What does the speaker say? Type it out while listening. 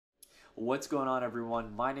What's going on,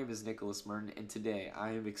 everyone? My name is Nicholas Merton, and today I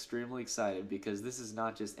am extremely excited because this is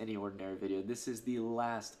not just any ordinary video. This is the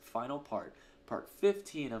last, final part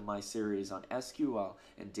 15 of my series on SQL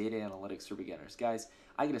and data analytics for beginners. Guys,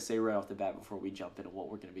 I gotta say right off the bat before we jump into what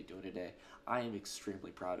we're gonna be doing today, I am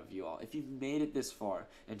extremely proud of you all. If you've made it this far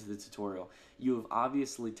into the tutorial, you have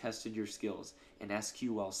obviously tested your skills in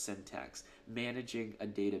SQL syntax, managing a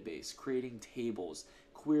database, creating tables,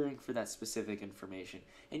 querying for that specific information,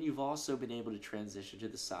 and you've also been able to transition to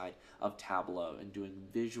the side of Tableau and doing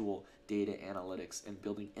visual data analytics and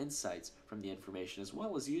building insights from the information, as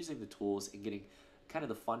well as using the tools and getting kind of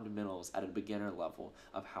the fundamentals at a beginner level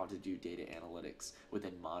of how to do data analytics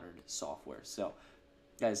within modern software. So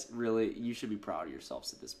guys, really, you should be proud of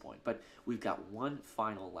yourselves at this point. But we've got one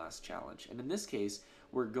final last challenge. And in this case,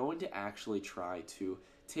 we're going to actually try to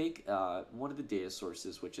take one of the data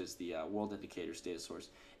sources, which is the World Indicators data source,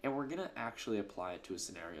 and we're going to actually apply it to a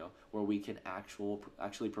scenario where we can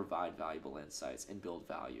actually provide valuable insights and build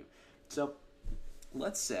value. So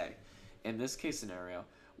let's say, in this case scenario,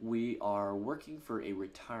 we are working for a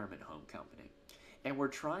retirement home company, and we're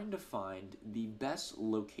trying to find the best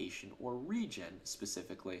location or region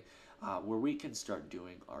specifically where we can start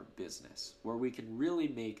doing our business, where we can really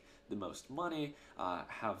make the most money,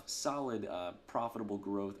 have solid profitable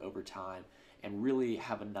growth over time, and really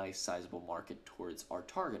have a nice sizable market towards our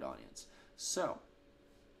target audience. So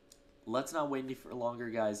let's not wait any longer,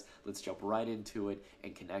 guys. Let's jump right into it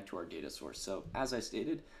and connect to our data source. So as I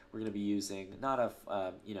stated, we're going to be using not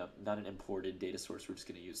an imported data source. We're just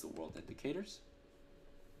going to use the World Indicators.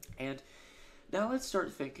 And now let's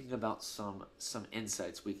start thinking about some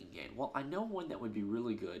insights we can gain. Well, I know one that would be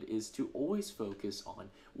really good is to always focus on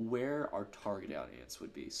where our target audience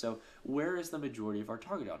would be. So where is the majority of our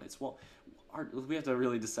target audience? Well, we have to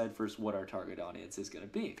really decide first what our target audience is going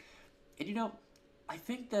to be. And I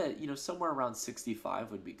think that somewhere around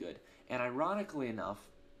 65 would be good. And ironically enough,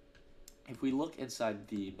 if we look inside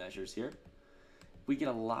the measures here, we get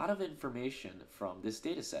a lot of information from this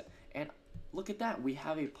data set. And look at that, we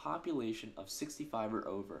have a population of 65 or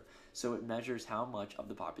over. So it measures how much of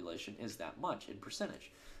the population is that much in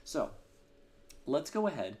percentage. So let's go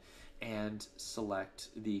ahead and select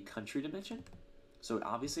the country dimension. So it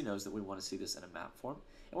obviously knows that we want to see this in a map form.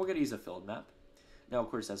 And we're going to use a filled map. Now, of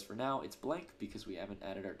course, as for now, it's blank because we haven't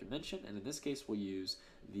added our dimension. And in this case, we'll use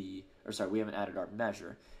we haven't added our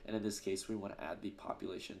measure. And in this case, we want to add the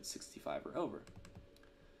population 65 or over.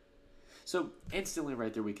 So instantly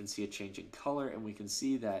right there we can see a change in color, and we can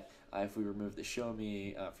see that if we remove the show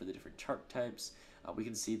me for the different chart types, we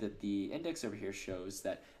can see that the index over here shows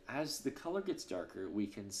that as the color gets darker, we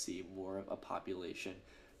can see more of a population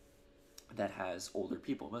that has older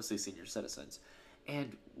people, mostly senior citizens.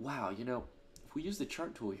 And wow, if we use the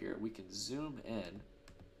chart tool here, we can zoom in,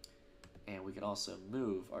 and we can also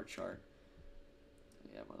move our chart.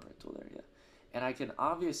 Yeah, I'm on the right tool there, yeah. And I can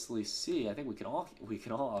obviously see, I think we can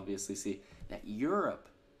all obviously see that Europe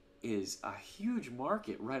is a huge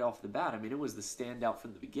market right off the bat. I mean, it was the standout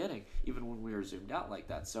from the beginning, even when we were zoomed out like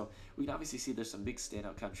that. So we can obviously see there's some big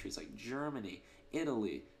standout countries like Germany,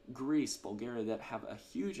 Italy, Greece, Bulgaria that have a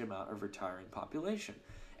huge amount of retiring population.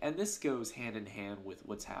 And this goes hand in hand with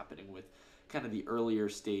what's happening with kind of the earlier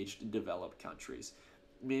stage developed countries,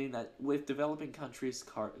 meaning that with developing countries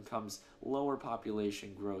comes lower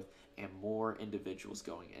population growth and more individuals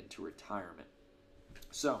going into retirement.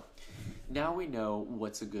 So now we know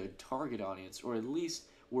what's a good target audience, or at least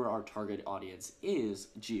where our target audience is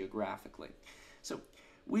geographically. So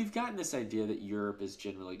we've gotten this idea that Europe is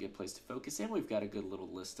generally a good place to focus, and we've got a good little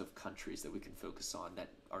list of countries that we can focus on that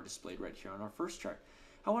are displayed right here on our first chart.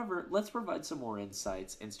 However, let's provide some more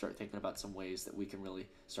insights and start thinking about some ways that we can really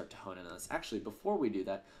start to hone in on this. Actually, before we do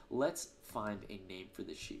that, let's find a name for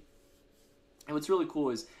this sheet. And what's really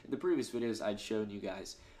cool is in the previous videos I'd shown you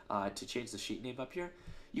guys to change the sheet name up here.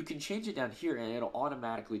 You can change it down here and it'll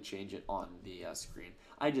automatically change it on the screen.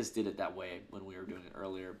 I just did it that way when we were doing it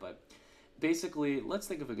earlier, but basically let's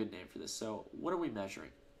think of a good name for this. So what are we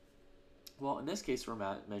measuring? Well, in this case we're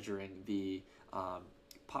measuring the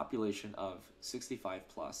population of 65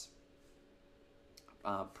 plus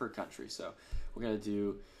per country. So we're going to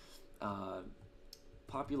do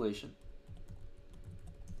population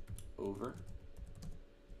over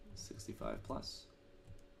 65 plus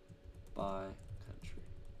by country.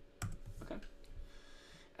 Okay.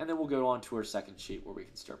 And then we'll go on to our second sheet where we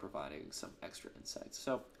can start providing some extra insights.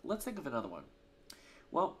 So let's think of another one.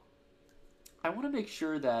 Well, I want to make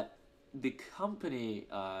sure that the company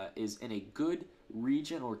is in a good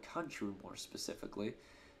region or country, more specifically,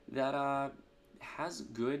 that has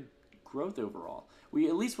good growth overall. We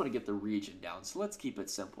at least want to get the region down, so let's keep it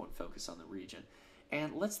simple and focus on the region.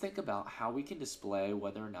 And let's think about how we can display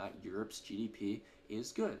whether or not Europe's GDP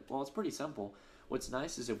is good. Well, it's pretty simple. What's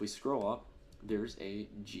nice is if we scroll up, there's a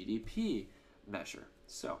GDP measure.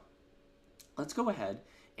 So let's go ahead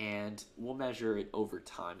and we'll measure it over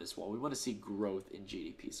time as well. We want to see growth in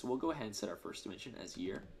GDP. So we'll go ahead and set our first dimension as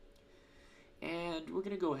year. And we're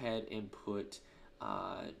going to go ahead and put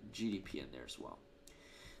GDP in there as well.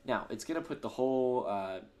 Now, it's going to put the whole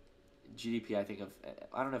GDP,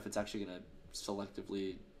 I don't know if it's actually going to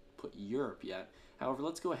selectively put Europe yet. However,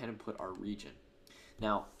 let's go ahead and put our region.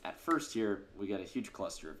 Now, at first here, we got a huge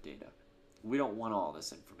cluster of data. We don't want all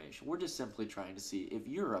this information. We're just simply trying to see if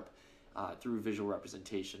Europe, through visual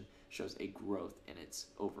representation, shows a growth in its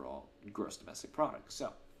overall gross domestic product.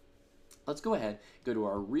 So let's go ahead, go to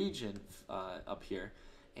our region up here,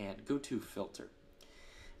 and go to filter.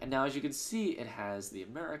 And now, as you can see, it has the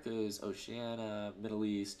Americas, Oceania, Middle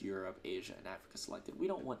East, Europe, Asia, and Africa selected. We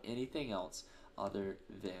don't want anything else other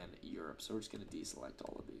than Europe, so we're just going to deselect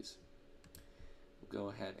all of these. We'll go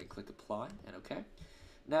ahead and click Apply and OK.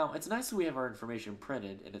 Now, it's nice that we have our information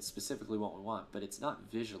printed, and it's specifically what we want, but it's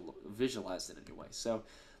not visualized in any way. So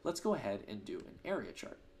let's go ahead and do an area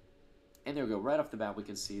chart. And there we go. Right off the bat, we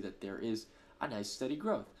can see that there is a nice steady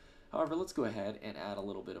growth. However, let's go ahead and add a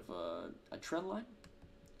little bit of a trend line.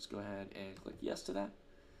 Let's go ahead and click yes to that.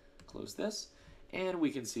 Close this. And we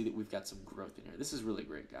can see that we've got some growth in here. This is really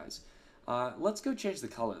great, guys. Let's go change the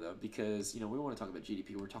color, though, because, we want to talk about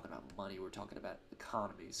GDP. We're talking about money. We're talking about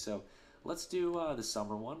economy. So let's do the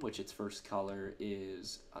summer one, which its first color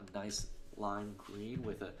is a nice lime green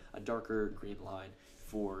with a darker green line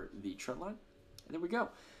for the trend line. And there we go.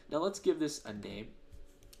 Now let's give this a name.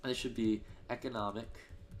 This should be economic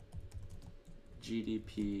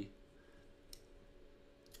GDP.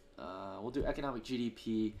 We'll do economic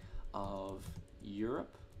GDP of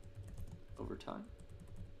Europe over time.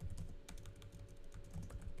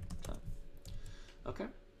 Okay.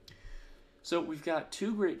 So we've got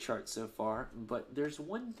two great charts so far, but there's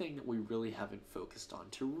one thing that we really haven't focused on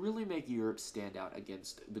to really make Europe stand out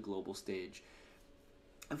against the global stage.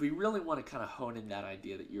 If we really want to kind of hone in that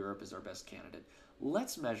idea that Europe is our best candidate,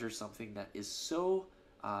 let's measure something that is so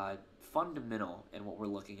fundamental in what we're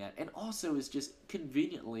looking at and also is just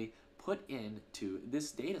conveniently put into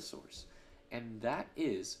this data source. And that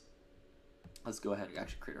is, let's go ahead and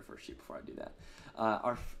actually create our first sheet before I do that.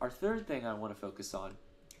 Our third thing I want to focus on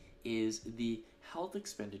is the health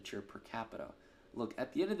expenditure per capita. Look,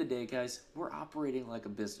 at the end of the day, guys, we're operating like a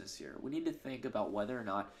business here. We need to think about whether or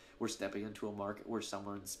not we're stepping into a market where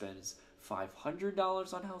someone spends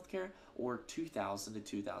 $500 on healthcare or $2,000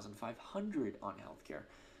 to $2,500 on healthcare.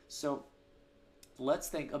 So let's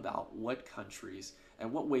think about what countries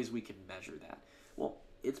and what ways we can measure that. Well,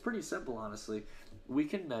 it's pretty simple, honestly. We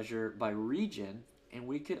can measure by region, and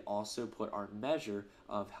we could also put our measure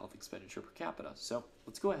of health expenditure per capita. So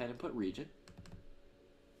let's go ahead and put region.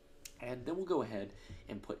 And then we'll go ahead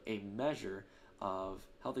and put a measure of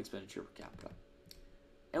health expenditure per capita.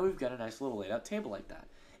 And we've got a nice little laid out table like that.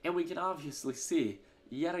 And we can obviously see,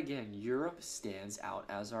 yet again, Europe stands out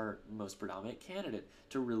as our most predominant candidate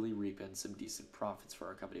to really reap in some decent profits for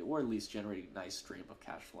our company, or at least generate a nice stream of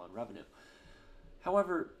cash flow and revenue.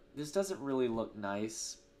 However, this doesn't really look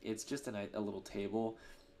nice. It's just a little table.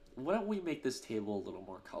 Why don't we make this table a little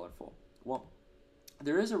more colorful? Well,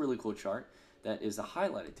 there is a really cool chart that is a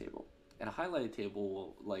highlighted table. And a highlighted table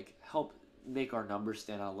will help make our numbers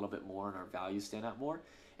stand out a little bit more and our values stand out more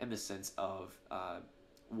in the sense of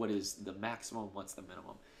what is the maximum, what's the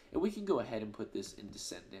minimum. And we can go ahead and put this in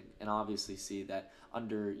descending and obviously see that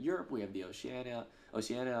under Europe we have the Oceania,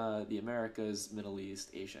 the Americas, Middle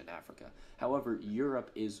East, Asia, and Africa. However,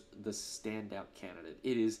 Europe is the standout candidate.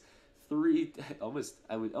 It is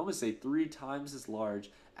I would almost say three times as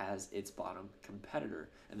large as its bottom competitor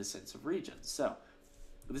in the sense of region. So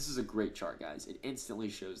this is a great chart, guys. It instantly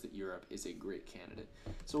shows that Europe is a great candidate.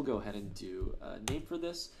 So we'll go ahead and do a name for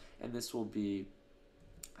this, and this will be,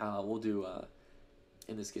 we'll do,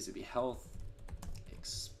 in this case, it'd be health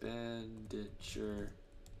expenditure.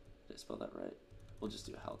 Did I spell that right? We'll just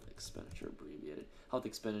do health expenditure abbreviated. Health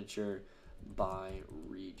expenditure by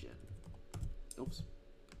region. Oops.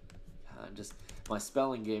 My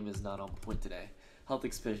spelling game is not on point today. Health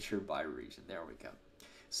expenditure by region. There we go.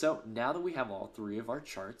 So now that we have all three of our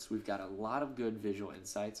charts, we've got a lot of good visual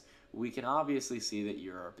insights. We can obviously see that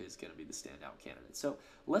Europe is going to be the standout candidate. So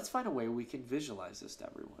let's find a way we can visualize this to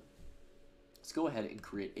everyone. Let's go ahead and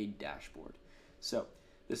create a dashboard. So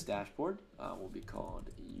this dashboard will be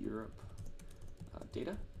called Europe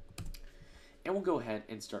Data. And we'll go ahead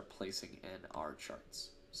and start placing in our charts.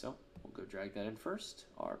 So we'll go drag that in first,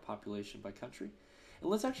 our population by country. And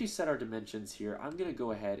let's actually set our dimensions here. I'm going to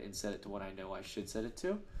go ahead and set it to what I know I should set it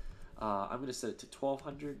to. I'm going to set it to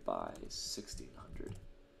 1200 by 1600.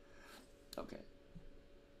 Okay.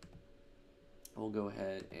 We'll go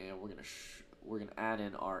ahead and we're gonna add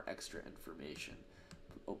in our extra information.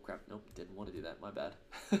 Oh crap! Nope, didn't want to do that. My bad.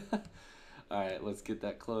 All right, let's get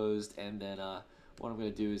that closed, and then what I'm gonna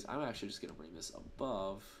do is I'm actually just gonna bring this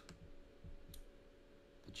above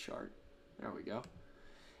the chart. There we go.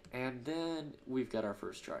 And then we've got our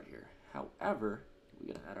first chart here. However,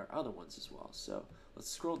 we're gonna add our other ones as well. So let's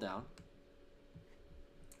scroll down.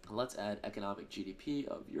 And let's add economic GDP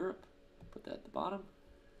of Europe. Put that at the bottom.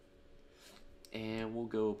 And we'll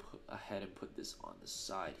go ahead and put this on the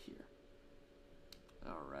side here.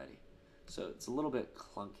 Alrighty. So it's a little bit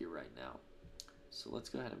clunky right now. So let's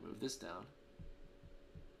go ahead and move this down.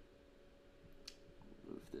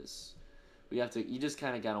 Move this. You just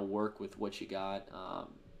kind of got to work with what you got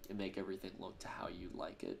and make everything look to how you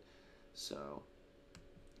like it. So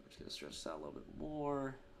I'm just going to stretch this out a little bit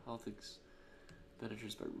more. Health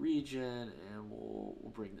expenditures by region, and we'll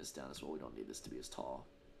bring this down as well. We don't need this to be as tall.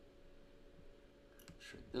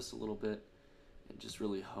 Shrink this a little bit and just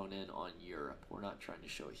really hone in on Europe. We're not trying to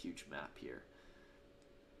show a huge map here.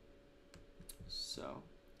 So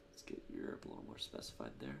let's get Europe a little more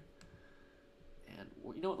specified there. And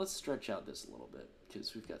you know what, let's stretch out this a little bit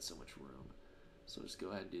because we've got so much room. So just go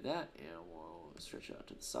ahead and do that, and we'll stretch it out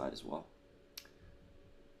to the side as well.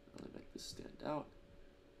 Really make this stand out.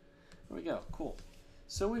 There we go, cool.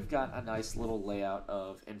 So we've got a nice little layout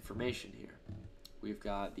of information here. We've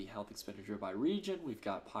got the health expenditure by region, we've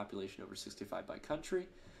got population over 65 by country,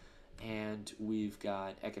 and we've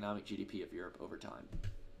got economic GDP of Europe over time.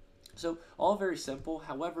 So all very simple,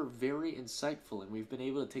 however very insightful, and we've been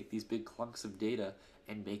able to take these big clunks of data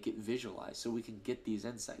and make it visualize so we can get these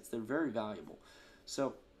insights. They're very valuable.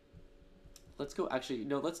 So let's go, actually,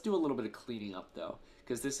 no, let's do a little bit of cleaning up though,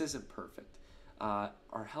 because this isn't perfect.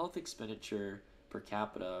 Our health expenditure per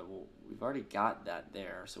capita, well, we've already got that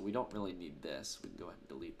there, so we don't really need this. We can go ahead and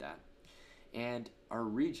delete that. And our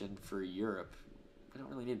region for Europe, we don't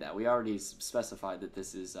really need that. We already specified that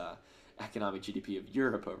this is economic GDP of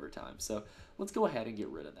Europe over time. So let's go ahead and get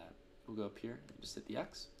rid of that. We'll go up here and just hit the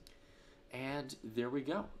X. And there we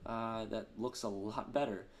go. That looks a lot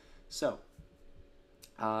better. So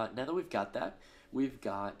now that we've got that, we've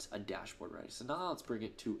got a dashboard ready. So now let's bring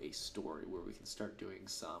it to a story where we can start doing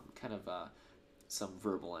some kind of some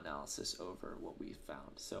verbal analysis over what we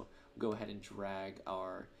found. So we'll go ahead and drag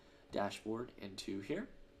our dashboard into here.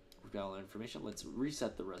 We've got all our information. Let's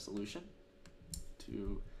reset the resolution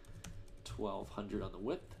to 1200 on the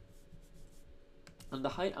width. On the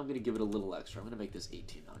height, I'm going to give it a little extra. I'm going to make this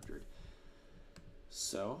 1800.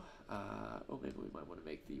 So, oh, maybe we might want to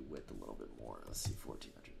make the width a little bit more. Let's see,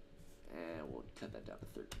 1400. And we'll cut that down to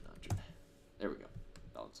 1300. There we go.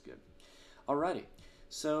 That looks good. Alrighty.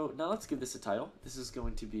 So now let's give this a title. This is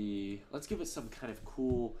going to be, let's give it some kind of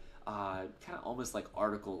cool, kind of almost like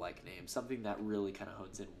article-like name, something that really kind of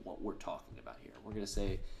hones in what we're talking about here. We're going to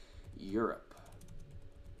say Europe,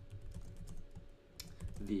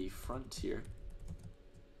 the frontier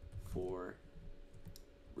for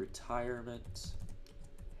retirement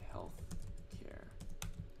health care.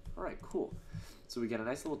 All right, cool. So we got a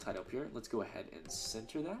nice little title up here. Let's go ahead and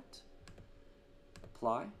center that.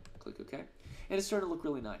 Apply, click OK. And it's starting to look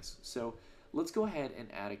really nice. So let's go ahead and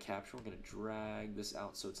add a caption. We're going to drag this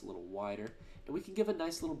out so it's a little wider. And we can give a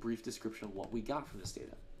nice little brief description of what we got from this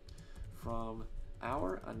data. From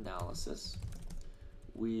our analysis,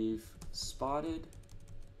 we've spotted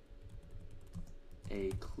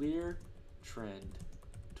a clear trend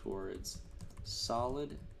towards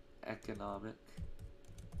solid economic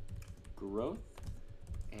growth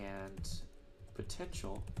and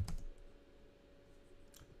potential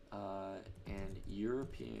and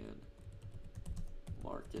European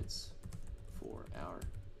markets for our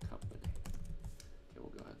company. Okay, we'll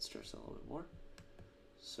go ahead and stretch that a little bit more.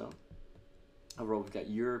 So overall, we've got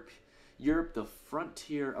Europe, the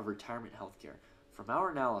frontier of retirement healthcare. From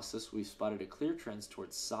our analysis, we've spotted a clear trend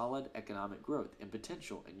towards solid economic growth and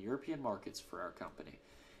potential in European markets for our company.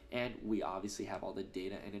 And we obviously have all the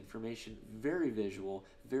data and information, very visual,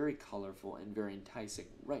 very colorful, and very enticing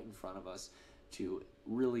right in front of us to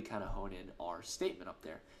really kind of hone in our statement up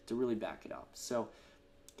there to really back it up. So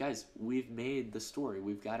guys, we've made the story.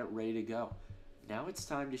 We've got it ready to go. Now it's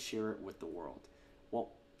time to share it with the world. Well,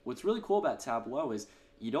 what's really cool about Tableau is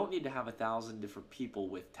you don't need to have 1,000 different people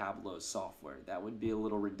with Tableau software. That would be a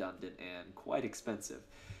little redundant and quite expensive.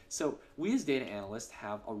 So we as data analysts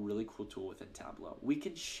have a really cool tool within Tableau. We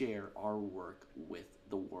can share our work with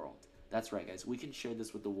the world. That's right, guys. We can share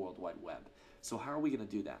this with the World Wide Web. So how are we going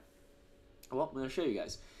to do that? Well, I'm going to show you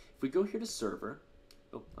guys. If we go here to server,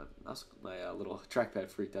 oh, my little trackpad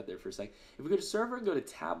freaked out there for a sec. If we go to server and go to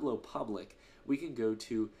Tableau public, we can go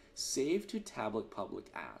to save to Tableau public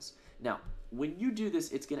as. Now, when you do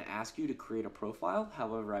this, it's going to ask you to create a profile.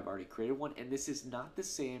 However, I've already created one, and this is not the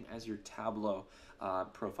same as your Tableau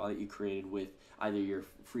profile that you created with either your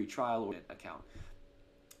free trial or account.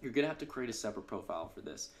 You're going to have to create a separate profile for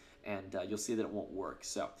this, and you'll see that it won't work.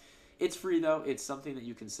 So it's free, though. It's something that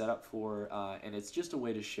you can set up for, and it's just a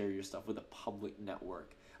way to share your stuff with a public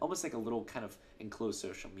network, almost like a little kind of enclosed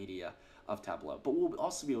social media of Tableau. But we'll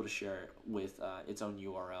also be able to share it with its own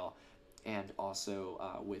URL and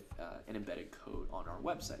also with an embedded code on our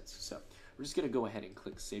websites. So we're just going to go ahead and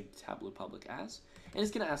click Save Tableau Public As, and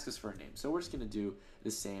it's going to ask us for a name. So we're just going to do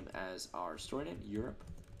the same as our story name, Europe,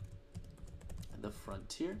 the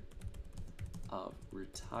frontier of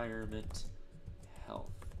retirement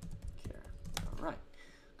health care. All right,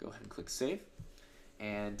 go ahead and click Save,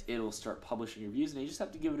 and it'll start publishing your views, and you just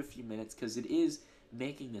have to give it a few minutes because it is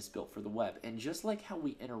making this built for the web. And just like how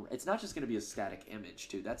we it's not just going to be a static image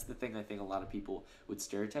too. That's the thing I think a lot of people would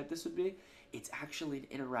stereotype this would be. It's actually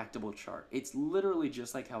an interactable chart. It's literally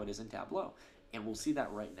just like how it is in Tableau, and we'll see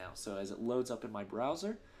that right now. So as it loads up in my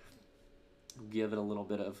browser, give it a little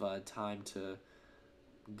bit of time to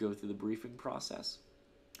go through the briefing process.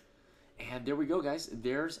 And there we go, guys.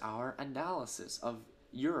 There's our analysis of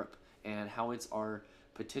Europe and how it's our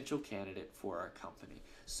potential candidate for our company.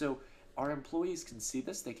 So our employees can see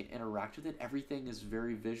this, they can interact with it. Everything is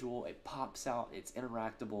very visual, it pops out, it's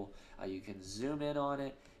interactable. You can zoom in on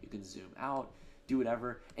it, you can zoom out, do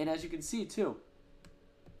whatever. And as you can see too,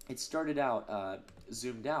 it started out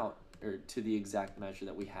zoomed out or to the exact measure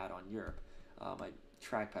that we had on Europe. My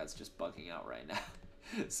trackpad's just bugging out right now.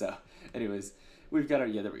 So anyways, we've got our,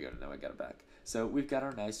 yeah, there we go, now I got it back. So we've got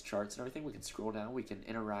our nice charts and everything. We can scroll down, we can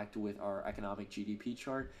interact with our economic GDP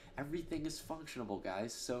chart. Everything is functionable,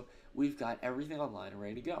 guys. So we've got everything online and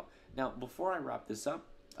ready to go. Now, before I wrap this up,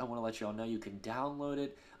 I want to let you all know you can download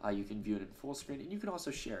it, you can view it in full screen, and you can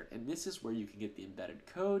also share it. And this is where you can get the embedded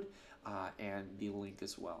code and the link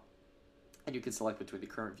as well. And you can select between the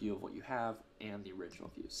current view of what you have and the original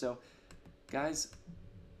view. So, guys,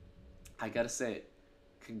 I gotta say it.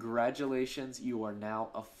 Congratulations, you are now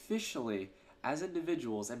officially, as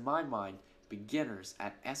individuals, in my mind, beginners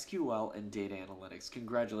at SQL and data analytics.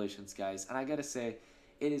 Congratulations, guys. And I gotta say,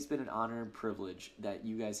 it has been an honor and privilege that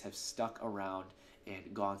you guys have stuck around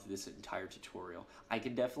and gone through this entire tutorial. I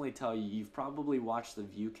can definitely tell you, you've probably watched the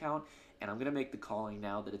view count, and I'm gonna make the calling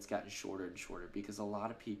now that it's gotten shorter and shorter because a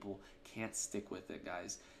lot of people can't stick with it,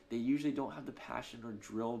 guys. They usually don't have the passion or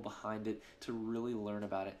drill behind it to really learn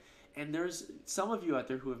about it. And there's some of you out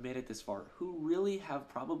there who have made it this far who really have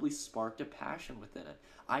probably sparked a passion within it.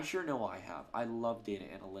 I sure know I have. I love data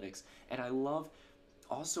analytics, and I love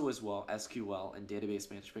also as well SQL and database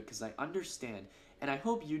management because I understand, and I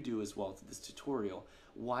hope you do as well through this tutorial,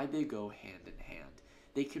 why they go hand in hand.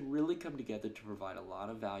 They can really come together to provide a lot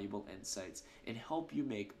of valuable insights and help you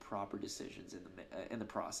make proper decisions in the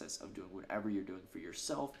process of doing whatever you're doing for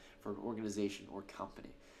yourself, for an organization or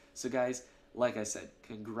company. So guys, like I said,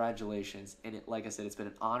 congratulations, and like I said, it's been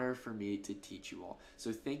an honor for me to teach you all.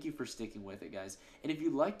 So thank you for sticking with it, guys. And if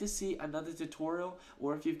you'd like to see another tutorial,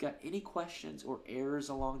 or if you've got any questions or errors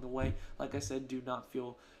along the way, like I said, do not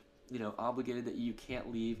feel, obligated that you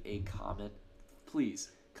can't leave a comment.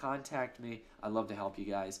 Please contact me. I'd love to help you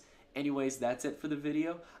guys. Anyways, that's it for the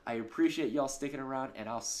video. I appreciate y'all sticking around, and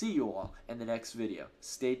I'll see you all in the next video.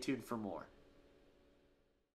 Stay tuned for more.